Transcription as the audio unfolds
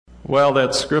Well,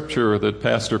 that scripture that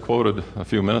Pastor quoted a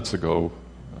few minutes ago,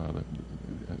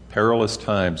 perilous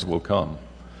times will come,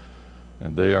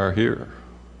 and they are here.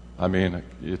 I mean,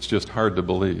 it's just hard to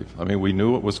believe. I mean, we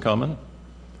knew it was coming.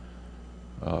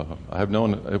 I have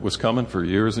known it was coming for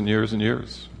years and years and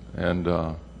years,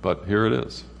 but here it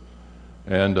is.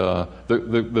 And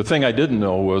the thing I didn't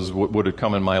know was would it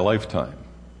come in my lifetime,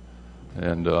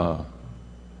 and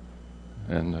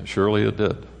surely it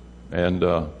did.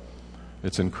 And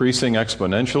it's increasing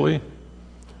exponentially.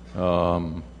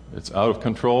 It's out of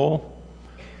control.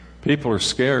 People are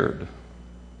scared.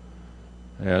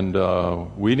 And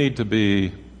we need to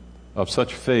be of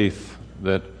such faith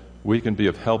that we can be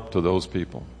of help to those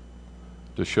people,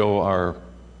 to show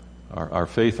our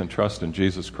faith and trust in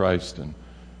Jesus Christ. And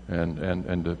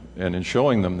in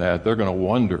showing them that, they're going to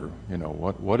wonder,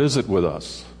 what is it with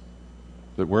us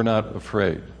that we're not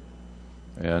afraid?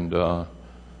 And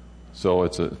so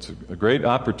it's a great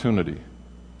opportunity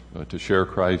to share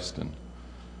Christ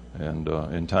and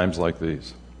in times like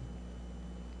these.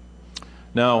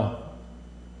 Now,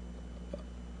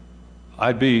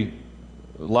 I'd be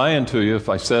lying to you if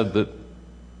I said that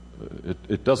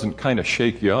it doesn't kind of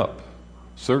shake you up.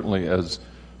 Certainly, as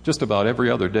just about every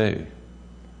other day,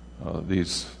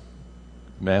 these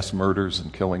mass murders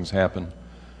and killings happen.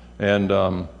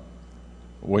 And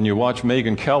when you watch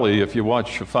Megyn Kelly, if you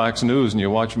watch Fox News and you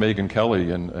watch Megyn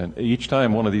Kelly, and each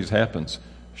time one of these happens,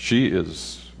 she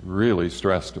is really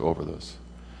stressed over this.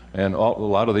 And a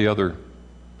lot of the other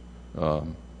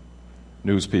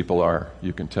news people are,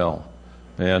 you can tell.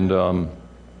 And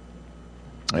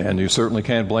you certainly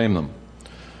can't blame them.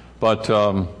 But,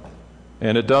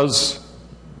 and it does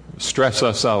stress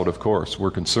us out, of course.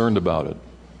 We're concerned about it.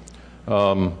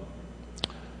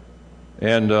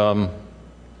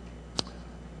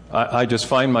 I just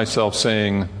find myself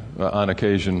saying on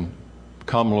occasion,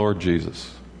 "Come, Lord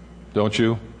Jesus." Don't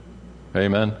you?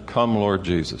 Amen? Come, Lord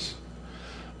Jesus.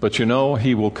 But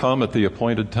He will come at the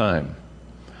appointed time.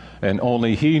 And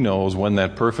only He knows when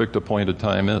that perfect appointed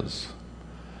time is.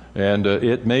 And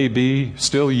it may be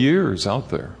still years out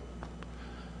there.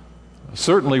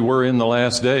 Certainly we're in the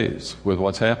last days with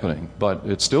what's happening, but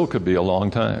it still could be a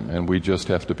long time, and we just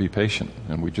have to be patient,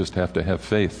 and we just have to have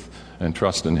faith and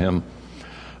trust in Him.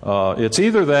 It's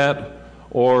either that,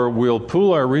 or we'll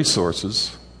pool our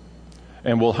resources,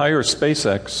 and we'll hire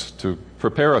SpaceX to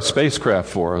prepare a spacecraft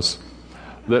for us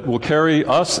that will carry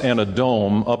us and a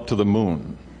dome up to the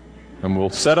moon. And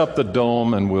we'll set up the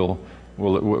dome, and we'll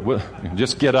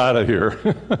just get out of here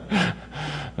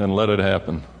and let it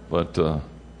happen. But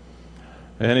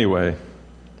anyway,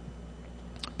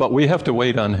 but we have to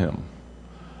wait on Him.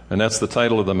 And that's the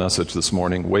title of the message this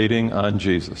morning, Waiting on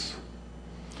Jesus.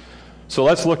 So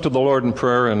let's look to the Lord in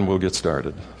prayer, and we'll get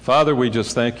started. Father, we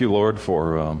just thank you, Lord,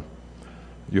 for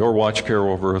your watch care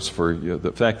over us, for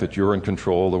the fact that you're in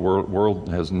control. The world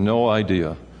has no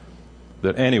idea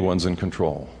that anyone's in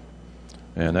control.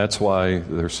 And that's why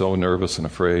they're so nervous and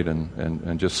afraid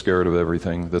and just scared of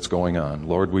everything that's going on.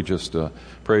 Lord, we just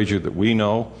praise you that we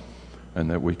know,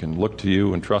 and that we can look to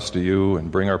you and trust to you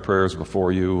and bring our prayers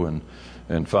before you.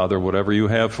 And Father, whatever you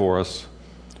have for us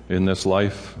in this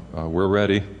life, we're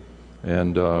ready.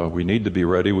 And we need to be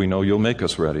ready. We know you'll make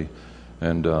us ready.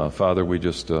 And Father, we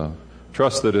just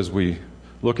trust that as we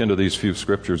look into these few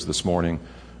scriptures this morning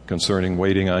concerning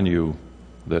waiting on you,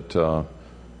 that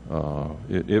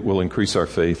it will increase our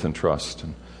faith and trust.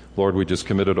 And Lord, we just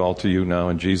commit it all to you now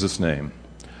in Jesus' name.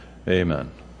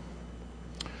 Amen.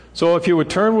 So if you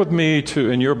would turn with me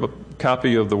in your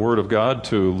copy of the Word of God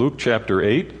to Luke chapter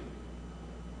 8.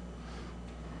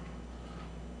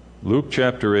 Luke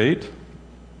chapter 8.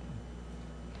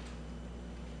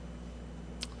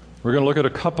 We're going to look at a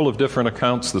couple of different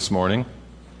accounts this morning.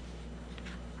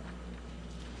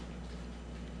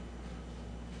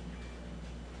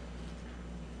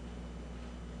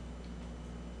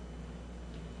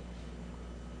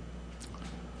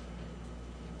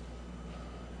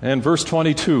 And verse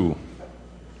 22.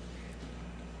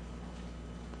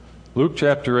 Luke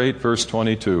chapter 8, verse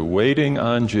 22. Waiting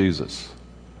on Jesus.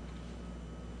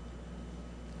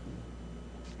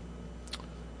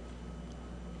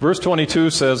 Verse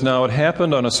 22 says, "Now it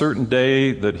happened on a certain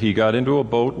day that he got into a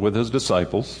boat with his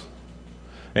disciples,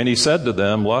 and he said to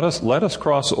them, let us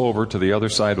cross over to the other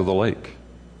side of the lake."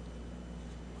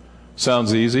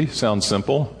 Sounds easy, sounds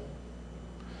simple.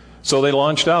 So they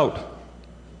launched out.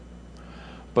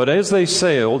 But as they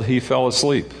sailed, he fell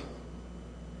asleep.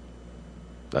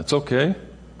 That's okay.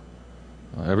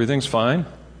 Everything's fine.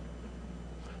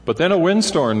 But then a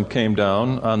windstorm came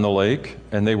down on the lake,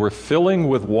 and they were filling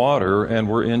with water and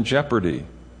were in jeopardy.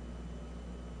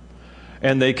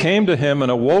 And they came to him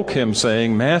and awoke him,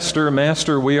 saying, Master,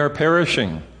 Master, we are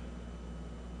perishing.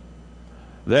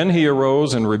 Then he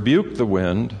arose and rebuked the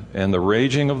wind and the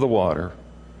raging of the water,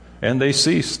 and they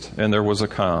ceased, and there was a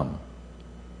calm.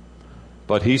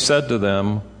 But he said to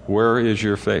them, Where is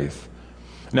your faith?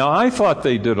 Now, I thought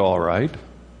they did all right.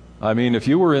 I mean, if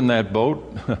you were in that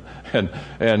boat and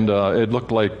it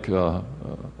looked like the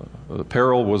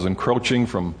peril was encroaching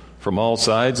from all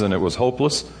sides and it was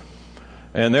hopeless,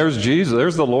 and there's Jesus,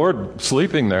 there's the Lord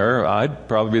sleeping there, I'd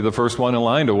probably be the first one in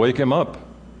line to wake him up.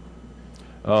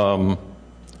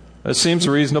 It seems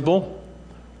reasonable,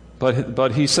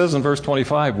 but he says in verse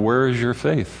 25, Where is your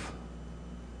faith?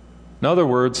 In other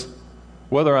words,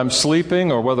 whether I'm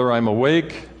sleeping or whether I'm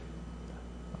awake,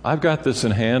 I've got this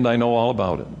in hand. I know all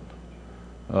about it.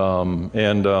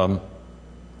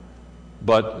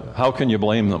 But how can you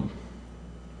blame them?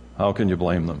 How can you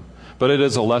blame them? But it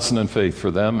is a lesson in faith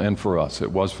for them and for us.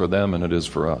 It was for them and it is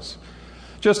for us.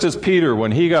 Just as Peter,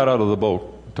 when he got out of the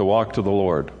boat to walk to the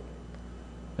Lord,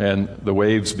 and the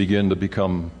waves began to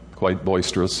become quite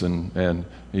boisterous, and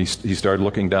he started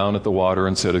looking down at the water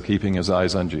instead of keeping his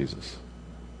eyes on Jesus.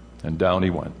 And down he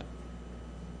went.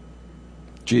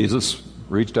 Jesus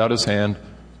reached out his hand,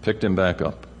 picked him back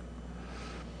up.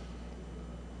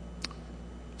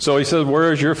 So he said,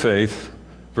 Where is your faith?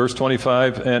 Verse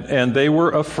 25, and they were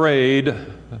afraid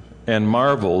and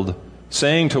marveled,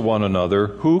 saying to one another,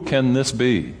 Who can this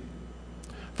be?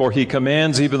 For he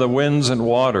commands even the winds and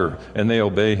water, and they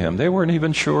obey him. They weren't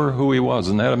even sure who he was.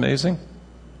 Isn't that amazing?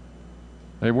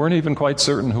 They weren't even quite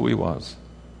certain who he was.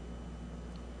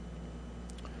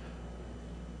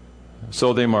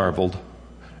 So they marveled,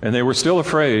 and they were still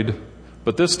afraid,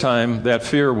 but this time that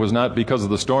fear was not because of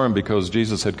the storm, because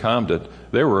Jesus had calmed it.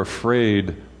 They were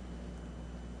afraid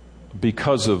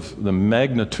because of the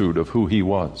magnitude of who he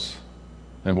was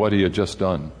and what he had just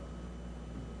done.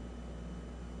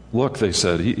 Look, they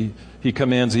said, he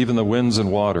commands even the winds and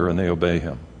water, and they obey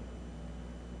him.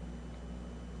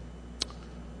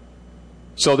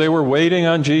 So they were waiting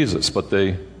on Jesus, but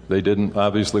they didn't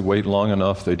obviously wait long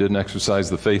enough. They didn't exercise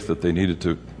the faith that they needed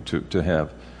to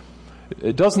have.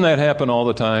 Doesn't that happen all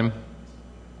the time?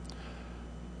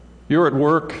 You're at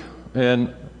work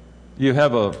and you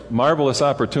have a marvelous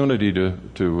opportunity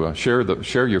to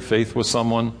share your faith with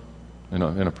someone in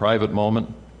a private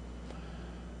moment,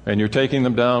 and you're taking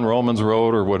them down Romans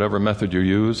Road or whatever method you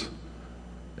use,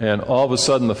 and all of a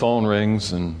sudden the phone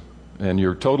rings and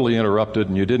you're totally interrupted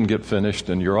and you didn't get finished,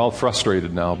 and you're all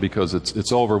frustrated now because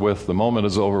it's over with, the moment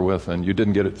is over with, and you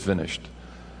didn't get it finished.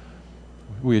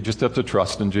 We just have to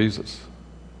trust in Jesus.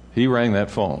 He rang that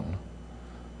phone,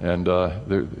 and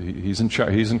he's in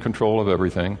control of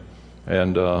everything.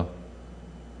 And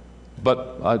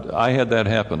but I had that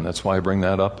happen. That's why I bring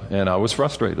that up. And I was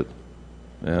frustrated.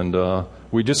 And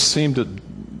we just seem to,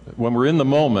 when we're in the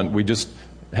moment, we just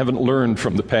haven't learned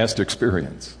from the past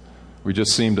experience. We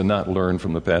just seem to not learn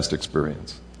from the past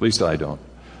experience. At least I don't.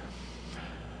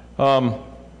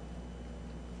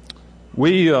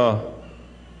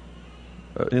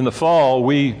 In the fall,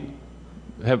 we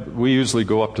usually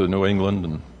go up to New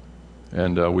England,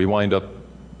 and we wind up.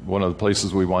 One of the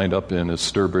places we wind up in is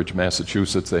Sturbridge,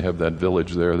 Massachusetts. They have that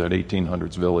village there, that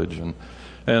 1800s village,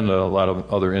 and a lot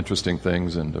of other interesting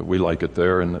things, and we like it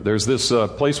there. And there's this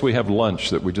place we have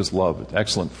lunch that we just love. It's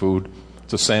excellent food.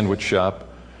 It's a sandwich shop.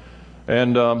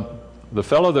 And the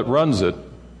fellow that runs it,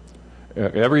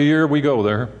 every year we go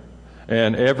there,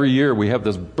 and every year we have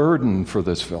this burden for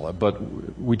this fellow, but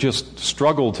we just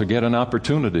struggle to get an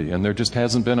opportunity, and there just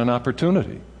hasn't been an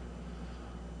opportunity.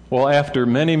 Well, after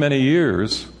many, many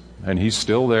years, and he's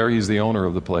still there, he's the owner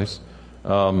of the place.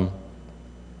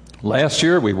 Last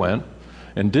year we went,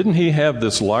 and didn't he have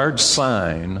this large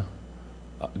sign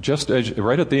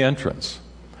right at the entrance?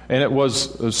 And it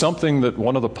was something that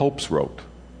one of the popes wrote.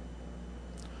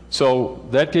 So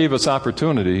that gave us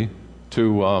opportunity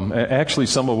to, actually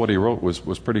some of what he wrote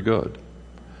was pretty good.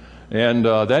 And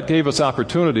that gave us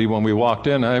opportunity when we walked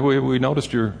in. We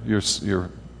noticed your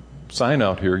sign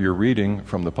out here, you're reading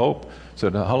from the Pope.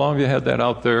 Said, how long have you had that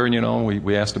out there? And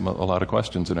we asked him a lot of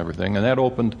questions and everything, and that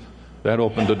opened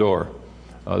the door.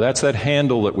 That's that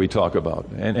handle that we talk about,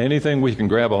 and anything we can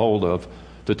grab a hold of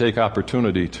to take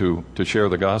opportunity to share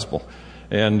the gospel.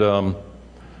 And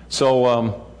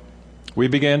so we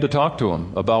began to talk to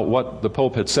him about what the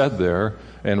Pope had said there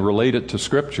and relate it to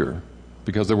Scripture,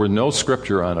 because there was no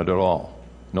Scripture on it at all,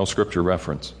 no Scripture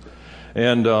reference.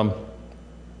 And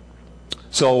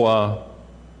so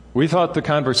we thought the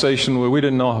conversation, we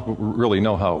didn't really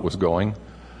know how it was going,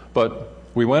 but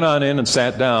we went on in and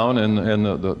sat down, and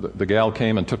the gal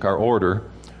came and took our order.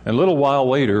 And a little while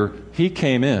later, he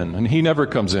came in, and he never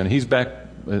comes in. He's back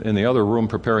in the other room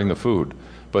preparing the food.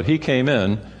 But he came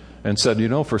in and said,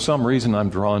 for some reason I'm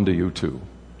drawn to you two.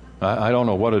 I don't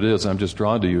know what it is, I'm just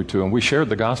drawn to you two. And we shared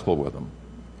the gospel with him.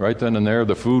 Right then and there,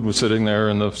 the food was sitting there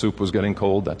and the soup was getting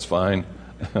cold. That's fine.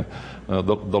 The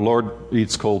Lord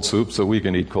eats cold soup, so we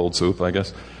can eat cold soup, I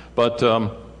guess. But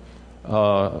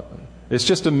it's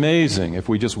just amazing if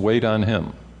we just wait on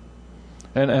him.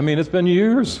 And it's been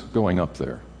years going up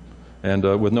there,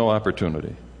 and with no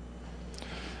opportunity.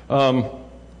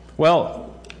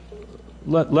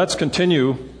 Let's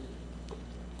continue.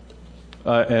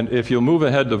 And if you'll move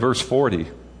ahead to verse 40,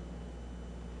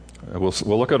 we'll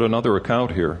look at another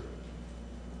account here.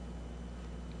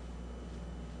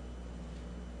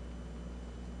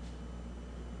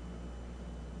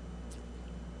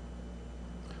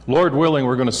 Lord willing,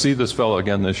 we're going to see this fellow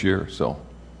again this year. So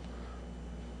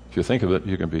if you think of it,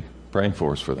 you can be praying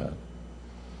for us for that.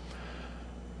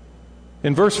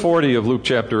 In verse 40 of Luke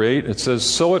chapter 8, it says,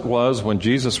 "So it was when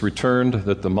Jesus returned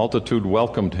that the multitude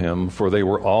welcomed him, for they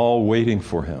were all waiting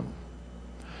for him.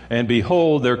 And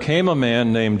behold, there came a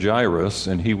man named Jairus,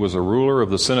 and he was a ruler of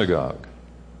the synagogue.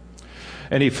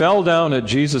 And he fell down at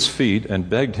Jesus' feet and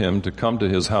begged him to come to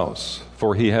his house,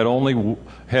 for he had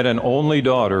an only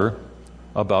daughter,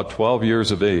 about 12 years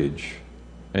of age,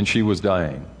 and she was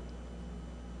dying.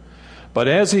 But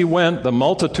as he went, the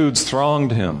multitudes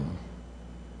thronged him.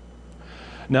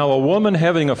 Now a woman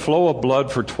having a flow of blood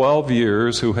for 12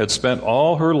 years, who had spent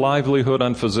all her livelihood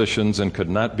on physicians and could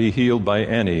not be healed by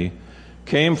any,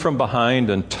 came from behind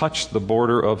and touched the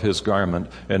border of his garment,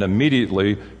 and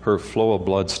immediately her flow of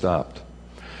blood stopped."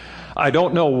 I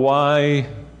don't know why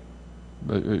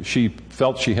she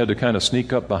felt she had to kind of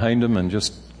sneak up behind him and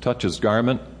just touch his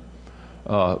garment.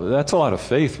 That's a lot of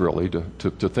faith, really,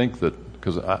 to think that,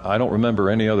 because I don't remember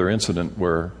any other incident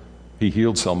where he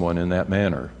healed someone in that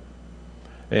manner.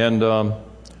 And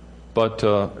but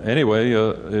anyway,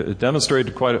 it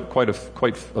demonstrated quite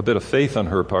a bit of faith on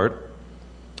her part.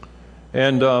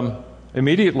 And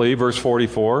immediately, verse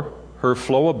 44, her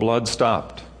flow of blood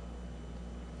stopped.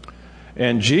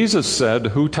 And Jesus said,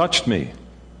 "Who touched me?"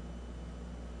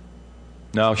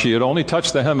 Now, she had only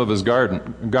touched the hem of his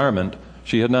garment.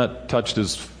 She had not touched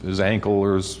his ankle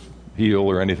or his heel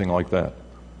or anything like that,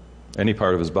 any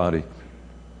part of his body.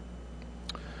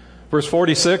 Verse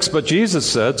 46, "But Jesus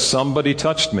said, 'Somebody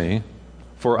touched me,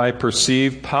 for I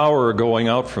perceived power going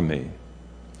out from me.'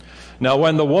 Now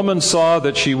when the woman saw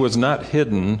that she was not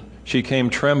hidden, she came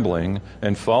trembling,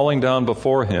 and falling down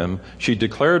before him, she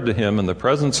declared to him in the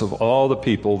presence of all the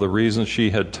people the reason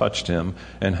she had touched him,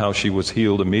 and how she was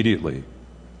healed immediately.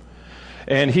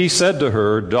 And he said to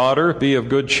her, 'Daughter, be of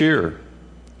good cheer.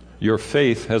 Your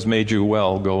faith has made you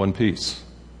well. Go in peace.'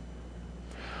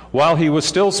 While he was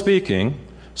still speaking,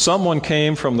 someone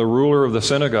came from the ruler of the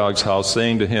synagogue's house,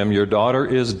 saying to him, 'Your daughter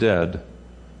is dead.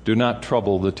 Do not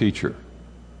trouble the teacher.'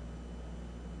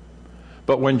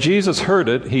 But when Jesus heard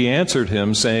it, he answered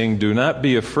him, saying, 'Do not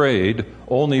be afraid,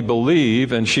 only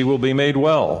believe, and she will be made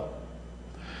well.'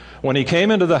 When he came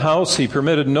into the house, he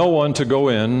permitted no one to go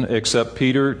in except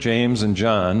Peter, James, and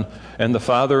John, and the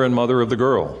father and mother of the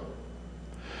girl.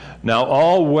 Now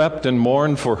all wept and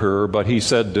mourned for her, but he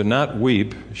said, 'Do not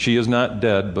weep. She is not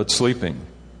dead, but sleeping.'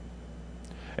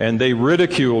 And they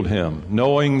ridiculed him,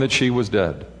 knowing that she was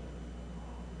dead.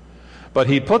 But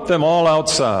he put them all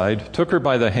outside, took her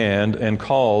by the hand, and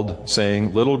called,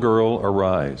 saying, 'Little girl,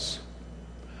 arise.'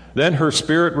 Then her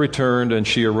spirit returned, and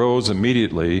she arose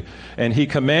immediately, and he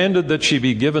commanded that she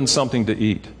be given something to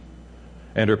eat.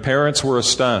 And her parents were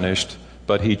astonished,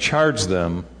 but he charged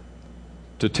them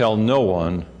to tell no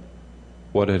one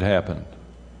what had happened."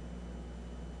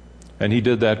 And he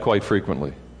did that quite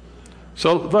frequently.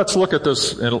 So let's look at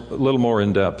this a little more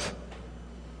in depth.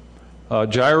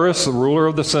 Jairus, the ruler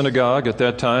of the synagogue at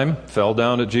that time, fell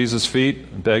down at Jesus' feet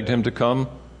and begged him to come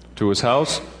to his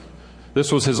house.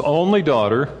 This was his only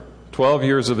daughter, 12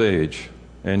 years of age,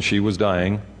 and she was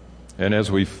dying. And as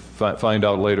we find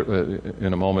out later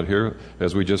in a moment here,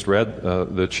 as we just read,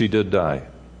 that she did die.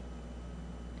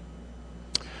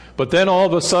 But then all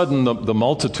of a sudden, the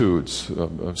multitudes,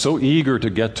 so eager to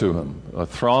get to him,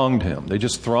 thronged him. They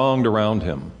just thronged around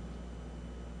him.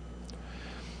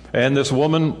 And this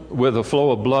woman with a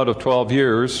flow of blood of 12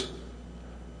 years,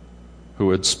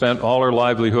 who had spent all her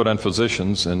livelihood on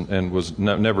physicians and was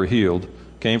never healed,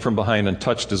 came from behind and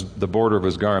touched the border of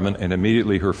his garment, and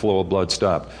immediately her flow of blood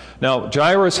stopped. Now,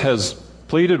 Jairus has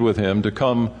pleaded with him to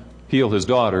come heal his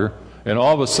daughter, and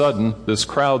all of a sudden, this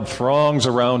crowd throngs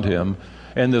around him,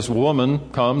 and this woman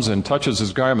comes and touches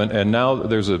his garment, and now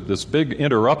there's this big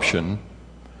interruption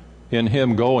in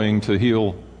him going to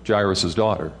heal Jairus'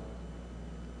 daughter.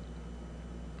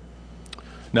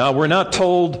 Now, we're not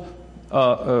told,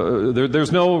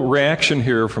 there's no reaction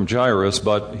here from Jairus,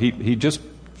 but he just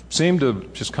seemed to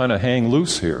just kind of hang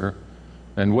loose here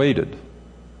and waited.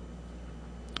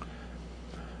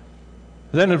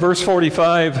 Then in verse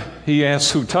 45, he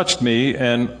asks, "Who touched me?"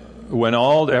 And when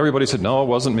everybody said, "No, it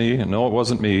wasn't me," and "No, it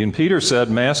wasn't me." And Peter said,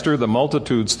 "Master, the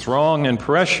multitudes throng and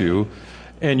press you,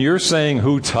 and you're saying,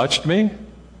 'Who touched me?'"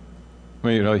 I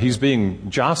mean, he's being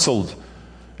jostled,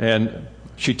 and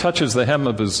she touches the hem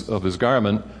of his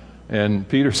garment, and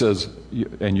Peter says,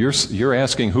 "And you're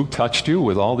asking who touched you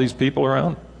with all these people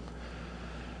around?"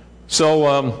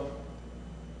 So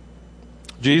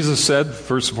Jesus said,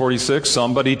 verse 46,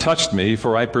 "Somebody touched me,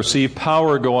 for I perceive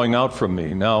power going out from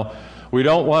me." Now, we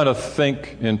don't want to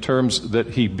think in terms that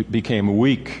he became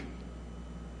weak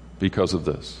because of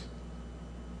this.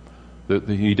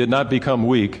 He did not become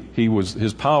weak.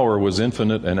 His power was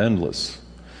infinite and endless.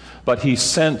 But he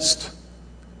sensed,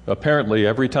 apparently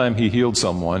every time he healed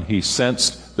someone, he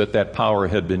sensed that power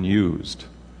had been used.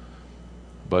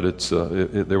 But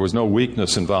there was no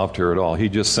weakness involved here at all. He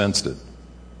just sensed it.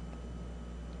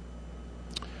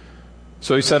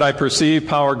 So he said, "I perceive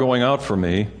power going out from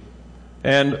me."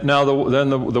 And now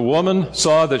the woman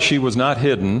saw that she was not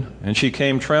hidden, and she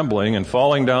came trembling and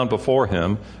falling down before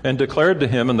him, and declared to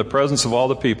him in the presence of all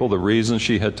the people the reason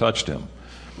she had touched him,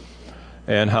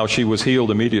 and how she was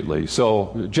healed immediately.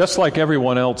 So just like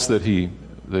everyone else that he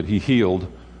healed,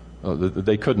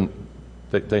 they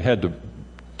had to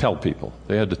tell people.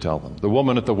 They had to tell them. The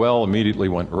woman at the well immediately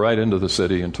went right into the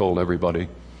city and told everybody.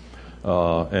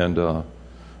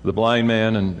 The blind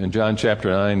man in John chapter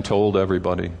 9 told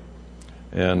everybody.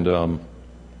 And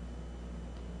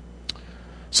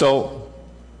so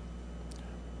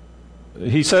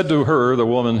he said to her, the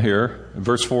woman here,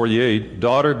 verse 48,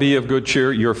 "Daughter, be of good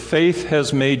cheer. Your faith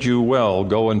has made you well.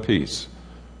 Go in peace."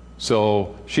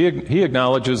 So he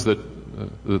acknowledges that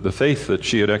the faith that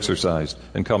she had exercised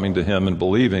in coming to him and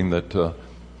believing that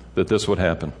this would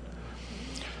happen.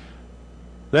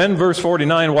 Then, verse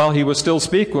 49, while he was still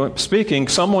speaking,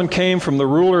 someone came from the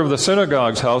ruler of the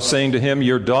synagogue's house, saying to him,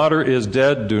 "Your daughter is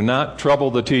dead. Do not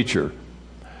trouble the teacher."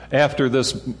 After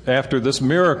this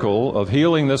miracle of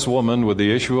healing this woman with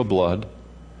the issue of blood,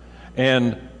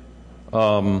 and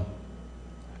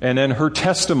then her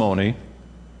testimony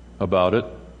about it,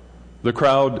 the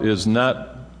crowd has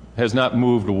not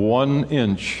moved 1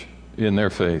 inch in their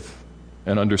faith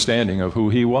and understanding of who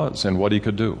he was and what he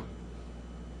could do.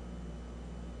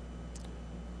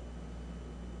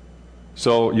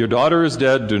 So, your daughter is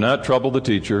dead. Do not trouble the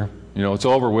teacher. It's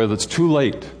over with. It's too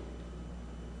late.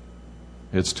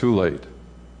 It's too late.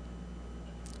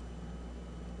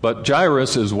 But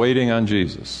Jairus is waiting on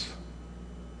Jesus,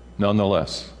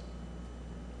 nonetheless.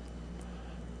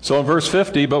 So in verse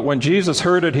 50, "But when Jesus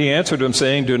heard it, he answered him,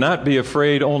 saying, 'Do not be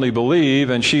afraid, only believe,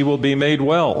 and she will be made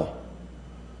well.'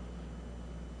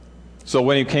 So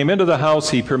when he came into the house,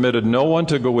 he permitted no one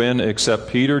to go in except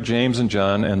Peter, James, and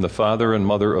John, and the father and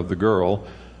mother of the girl."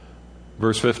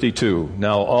 Verse 52,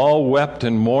 "Now all wept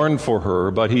and mourned for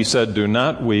her, but he said, 'Do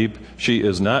not weep. She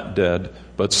is not dead,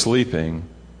 but sleeping.'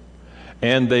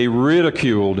 And they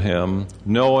ridiculed him,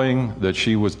 knowing that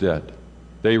she was dead."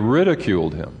 They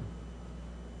ridiculed him.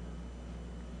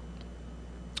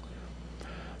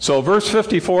 So verse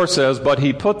 54 says, "But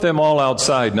he put them all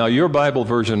outside." Now your Bible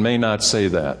version may not say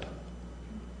that,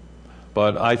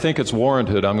 but I think it's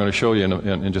warranted. I'm going to show you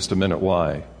in just a minute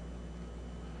why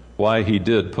he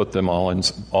did put them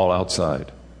all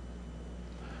outside.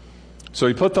 So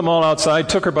he put them all outside,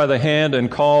 took her by the hand, and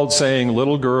called, saying,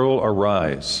 "Little girl,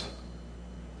 arise."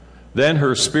 Then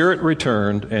her spirit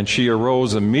returned, and she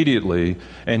arose immediately,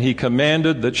 and he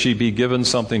commanded that she be given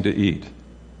something to eat.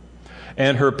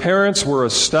 And her parents were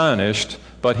astonished,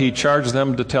 but he charged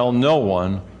them to tell no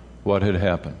one what had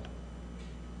happened,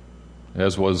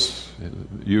 as was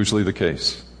usually the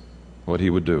case, what he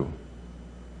would do.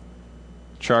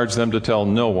 Charged them to tell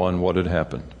no one what had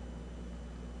happened.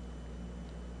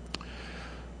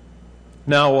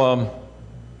 Now,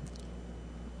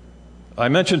 I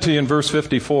mentioned to you in verse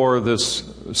 54 this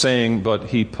saying, "But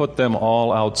he put them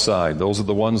all outside." Those are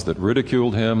the ones that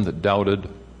ridiculed him, that doubted.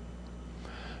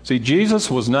 See,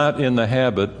 Jesus was not in the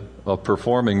habit of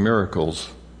performing miracles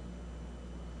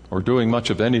or doing much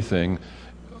of anything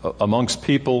amongst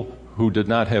people who did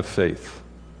not have faith,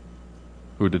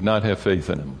 who did not have faith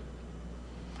in him.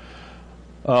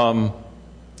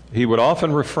 He would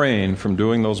often refrain from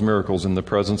doing those miracles in the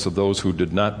presence of those who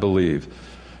did not believe.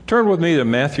 Turn with me to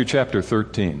Matthew chapter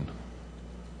 13.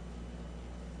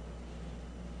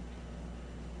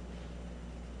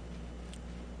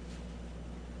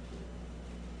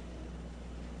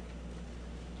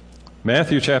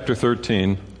 Matthew chapter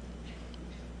 13.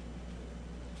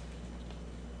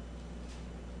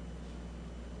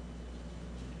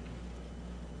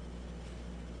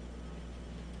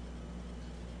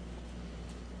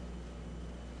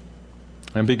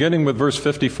 And beginning with verse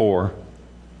 54.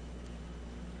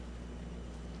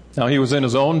 Now he was in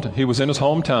his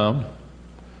hometown.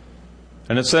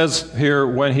 And it says here,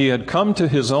 when he had come to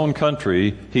his own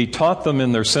country, he taught them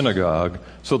in their synagogue,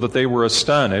 so that they were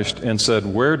astonished and said,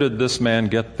 "Where did this man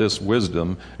get this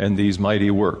wisdom and these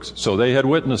mighty works?" So they had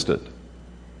witnessed it.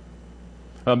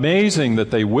 Amazing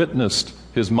that they witnessed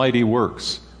his mighty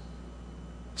works.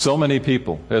 So many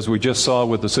people, as we just saw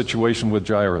with the situation with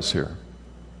Jairus here.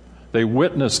 They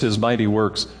witnessed his mighty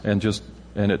works and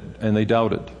they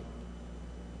doubted.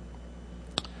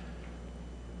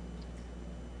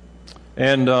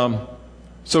 And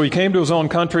so he came to his own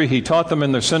country. He taught them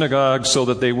in their synagogues, so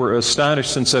that they were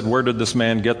astonished and said, "Where did this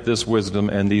man get this wisdom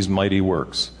and these mighty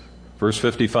works?" Verse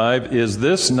 55, "Is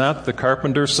this not the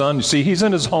carpenter's son?" You see, he's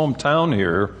in his hometown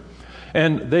here,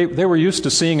 and they were used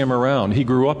to seeing him around. He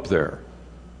grew up there,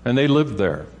 and they lived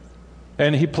there.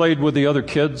 And he played with the other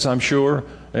kids, I'm sure,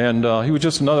 and he was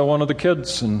just another one of the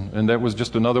kids, and that was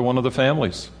just another one of the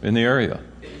families in the area.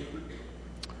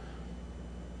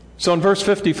 So in verse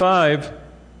 55,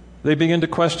 they begin to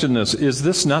question this. Is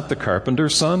this not the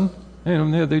carpenter's son? You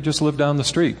know, they just live down the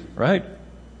street, right?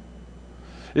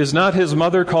 Is not his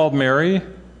mother called Mary?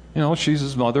 You know, she's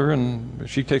his mother, and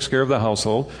she takes care of the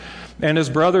household. And his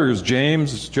brothers,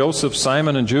 James, Joseph,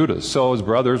 Simon, and Judas. So his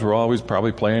brothers were always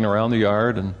probably playing around the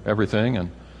yard and everything,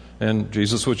 and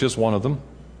Jesus was just one of them.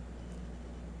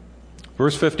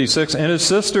 Verse 56, "And his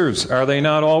sisters, are they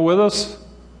not all with us?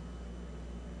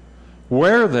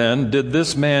 Where then did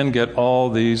this man get all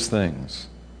these things?"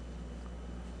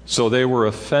 So they were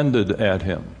offended at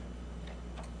him.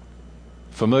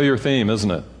 Familiar theme,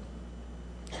 isn't it?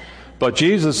 But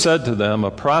Jesus said to them, "A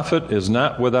prophet is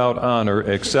not without honor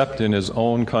except in his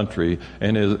own country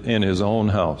and in his own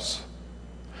house."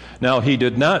 Now he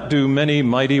did not do many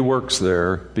mighty works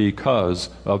there because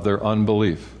of their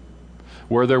unbelief.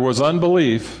 Where there was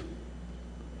unbelief,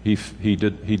 he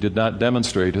did not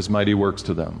demonstrate his mighty works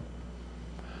to them.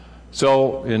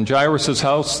 So in Jairus'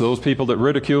 house, those people that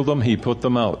ridiculed him, he put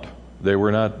them out. They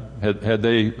were not, had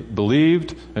they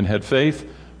believed and had faith,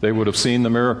 they would have seen the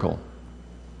miracle.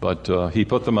 But he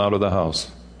put them out of the house.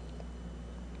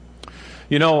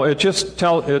 You know, it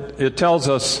tells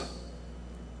us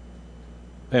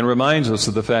and reminds us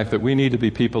of the fact that we need to be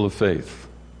people of faith.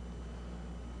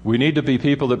 We need to be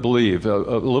people that believe. A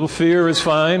little fear is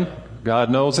fine. God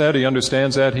knows that. He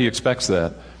understands that. He expects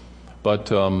that.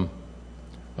 But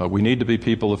we need to be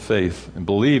people of faith and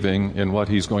believing in what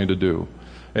he's going to do.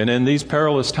 And in these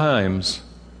perilous times,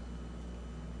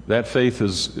 that faith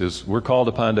is we're called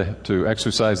upon to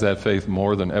exercise that faith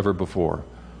more than ever before.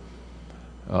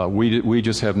 We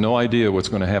just have no idea what's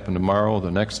going to happen tomorrow, the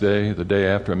next day, the day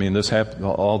after. I mean, these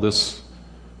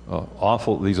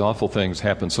awful things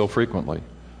happen so frequently,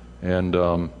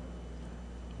 and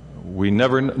we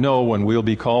never know when we'll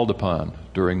be called upon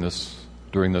during this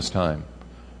time,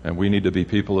 and we need to be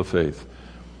people of faith.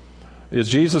 Is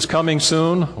Jesus coming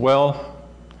soon? Well,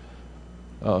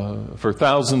 for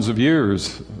thousands of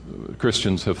years,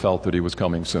 Christians have felt that he was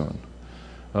coming soon.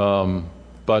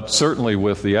 But certainly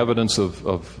with the evidence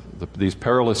of these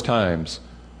perilous times,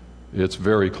 it's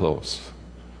very close.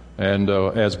 And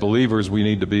as believers, we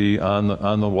need to be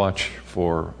on the watch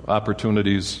for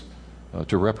opportunities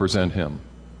to represent him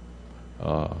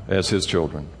as his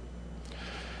children.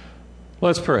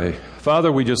 Let's pray.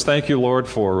 Father, we just thank you, Lord,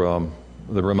 for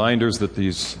the reminders that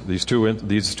these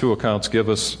two accounts give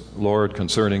us, Lord,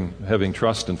 concerning having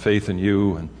trust and faith in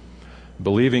you and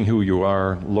believing who you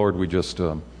are. Lord, we just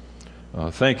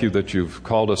thank you that you've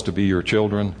called us to be your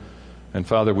children. And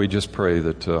Father, we just pray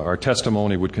that our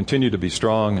testimony would continue to be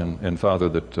strong, and Father,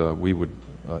 that we would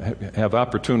have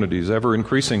opportunities, ever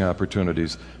increasing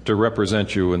opportunities, to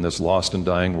represent you in this lost and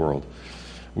dying world.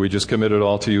 We just commit it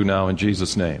all to you now in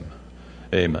Jesus' name.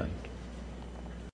 Amen.